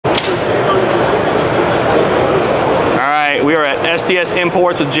STS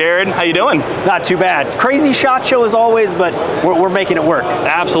Imports with Jared. How you doing? Not too bad. Crazy SHOT Show as always, but we're making it work.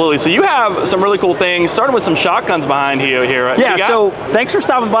 Absolutely. So you have some really cool things, starting with some shotguns behind you here, right? Yeah, so thanks for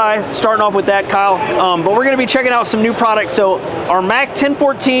stopping by, starting off with that, Kyle. But we're going to be checking out some new products. So our MAC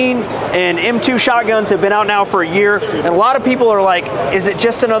 1014 and M2 shotguns have been out now for a year, and a lot of people are like, is it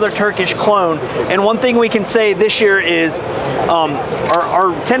just another Turkish clone? And one thing we can say this year is our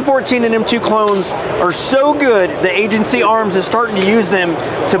 1014 and M2 clones are so good, the Agency Arms is starting to use them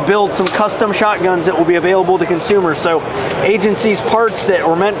to build some custom shotguns that will be available to consumers. So Agency's parts that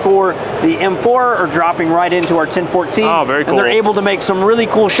were meant for the M4 are dropping right into our 1014. Oh, very cool. And they're able to make some really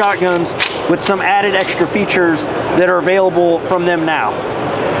cool shotguns with some added extra features that are available from them now.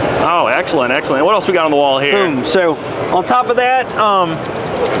 Oh, excellent, excellent. What else we got on the wall here? Boom. So on top of that,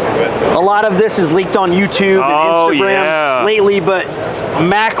 a lot of this is leaked on YouTube and Instagram lately, but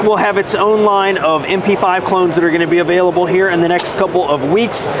MAC will have its own line of MP5 clones that are going to be available here in the next couple of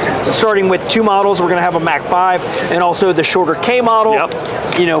weeks. So starting with two models, we're going to have a MAC 5 and also the shorter K model.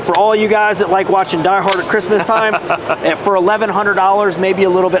 Yep. You know, for all you guys that like watching Die Hard at Christmas time, for $1,100, maybe a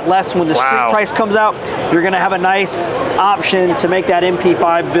little bit less when the street price comes out, you're going to have a nice option to make that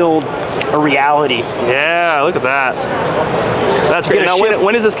MP5 build a reality. Yeah, look at that. That's great. Now,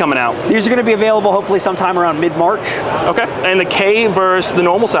 when is this coming out? These are going to be available hopefully sometime around mid-March. Okay. And the K versus the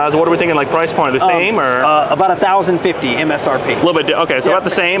normal size, what are we thinking, like price point? The same or? About $1,050 MSRP. A little bit, okay, so about the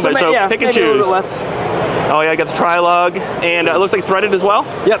same, but so pick and choose. A little bit less. Oh yeah, I got the tri-lug, and it looks like threaded as well?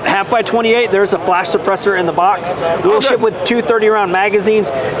 Yep, half by 28. There's a flash suppressor in the box. We'll ship with 2 30-round magazines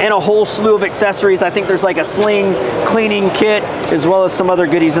and a whole slew of accessories. I think there's like a sling cleaning kit, as well as some other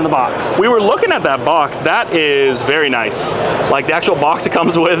goodies in the box. We were looking at that box. That is very nice. Like the actual box it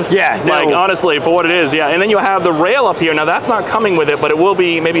comes with. Yeah, like honestly, for what it is, yeah. And then you have the rail up here. Now that's not coming with it, but it will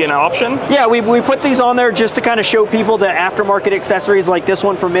be maybe an option? Yeah, we put these on there just to kind of show people that aftermarket accessories like this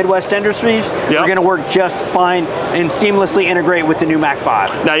one from Midwest Industries are going to work just fine and seamlessly integrate with the new MAC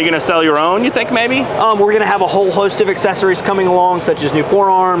 5. Now you're going to sell your own, you think maybe? We're going to have a whole host of accessories coming along, such as new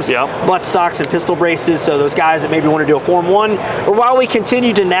forearms, butt stocks, and pistol braces. So those guys that maybe want to do a Form 1, or while we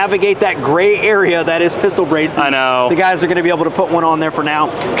continue to navigate that gray area that is pistol braces, I know. The guys are going to be able to put one on there for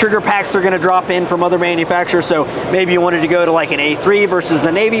now. Trigger packs are going to drop in from other manufacturers, so maybe you wanted to go to like an A3 versus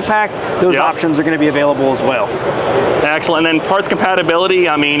the Navy pack, those options are going to be available as well. Excellent. And then parts compatibility,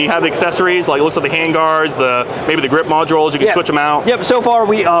 I mean, you have the accessories, like it looks like the hand guards, maybe the grip modules, you can switch them out. Yep, so far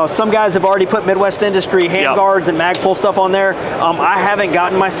some guys have already put Midwest Industry hand guards and Magpul stuff on there. I haven't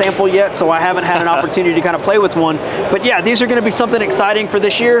gotten my sample yet, so I haven't had an opportunity to kind of play with one. But yeah, these are going to be something exciting for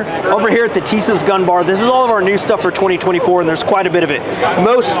this year. Over here at the Tisas gun bar, this is all of our new stuff for 2024, and there's quite a bit of it.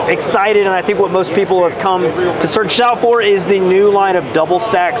 Most excited, and I think what most people have come to search out for, is the new line of double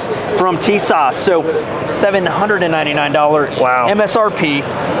stacks from Tisas. So $799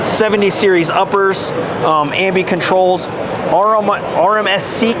 MSRP, 70 series uppers, ambi controls,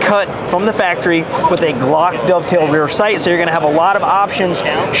 RMSC cut from the factory with a Glock dovetail rear sight. So you're going to have a lot of options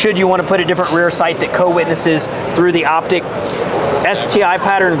should you want to put a different rear sight that co-witnesses through the optic. STI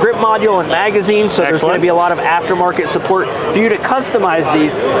pattern grip module and magazine, so there's going to be a lot of aftermarket support for you to customize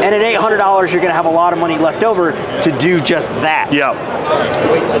these, and at $800 you're going to have a lot of money left over to do just that.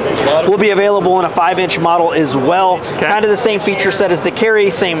 Yep. Will be available in a 5-inch model as well. Kind of the same feature set as the Carry,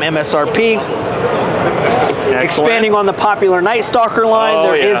 same MSRP. Expanding on the popular Night Stalker line,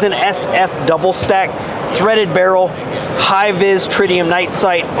 there is an SF double stack threaded barrel, high-vis tritium night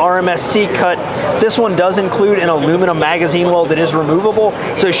sight, RMSC cut. This one does include an aluminum magazine well that is removable,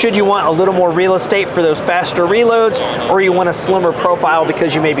 so should you want a little more real estate for those faster reloads, or you want a slimmer profile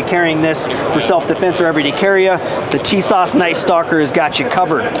because you may be carrying this for self-defense or everyday carry, the Tisas Night Stalker has got you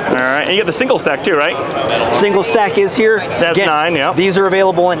covered. All right, and you get the single stack too, right? Single stack is here. That's 9, yeah. These are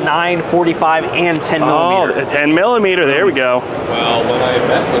available in 9, 45, and 10 millimeter. Oh, 10 millimeter, there we go.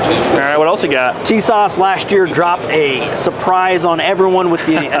 All right, what else you got? Tisas last year dropped a surprise on everyone with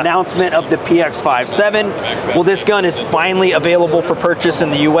the announcement of the PX57. Well, this gun is finally available for purchase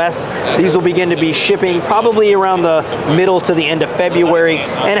in the US. These will begin to be shipping probably around the middle to the end of February,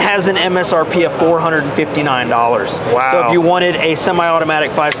 and has an MSRP of $459. Wow. So if you wanted a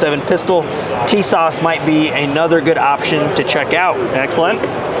semi-automatic 5.7 pistol, Tisas might be another good option to check out. Excellent.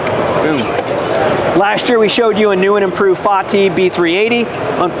 Boom. Last year we showed you a new and improved Fati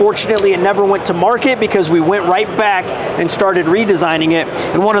B380. Unfortunately, it never went to market because we went right back and started redesigning it.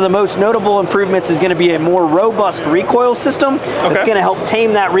 And one of the most notable improvements is going to be a more robust recoil system. It's going to help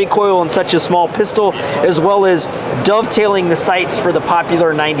tame that recoil in such a small pistol, as well as dovetailing the sights for the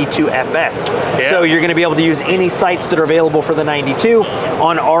popular 92 FS. So you're going to be able to use any sights that are available for the 92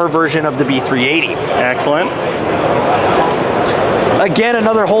 on our version of the B380. Excellent. Again,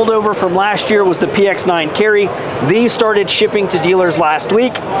 another holdover from last year was the PX9 carry. These started shipping to dealers last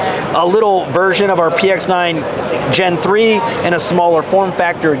week. A little version of our PX9 Gen 3 in a smaller form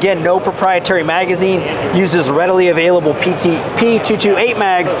factor. Again, no proprietary magazine, uses readily available P228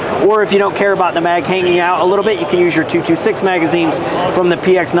 mags, or if you don't care about the mag hanging out a little bit, you can use your 226 magazines from the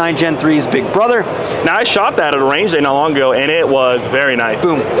PX9 Gen 3's big brother. Now, I shot that at a range day not long ago, and it was very nice.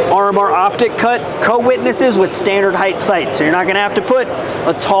 Boom. RMR optic cut, co-witnesses with standard height sights. So you're not going to have to put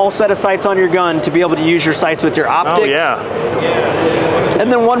a tall set of sights on your gun to be able to use your sights with your optic. Oh, yeah.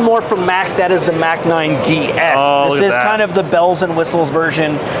 And then one more from Mac, that is the Mac 9 DS. Oh, this is kind of the bells and whistles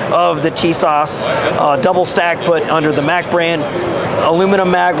version of the Tisas, double stack, but under the Mac brand.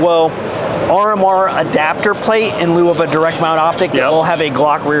 Aluminum magwell, RMR adapter plate in lieu of a direct mount optic that will have a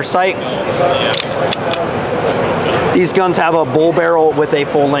Glock rear sight. These guns have a bull barrel with a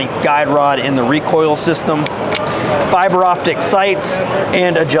full-length guide rod in the recoil system, fiber optic sights,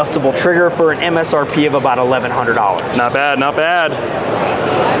 and adjustable trigger for an MSRP of about $1,100. Not bad, not bad.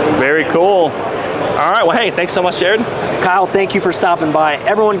 Very cool. All right, well, hey, thanks so much, Jared. Kyle, thank you for stopping by.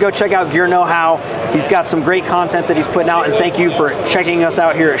 Everyone go check out Gear Know How. He's got some great content that he's putting out, and thank you for checking us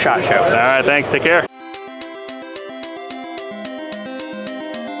out here at SHOT Show. All right, thanks. Take care.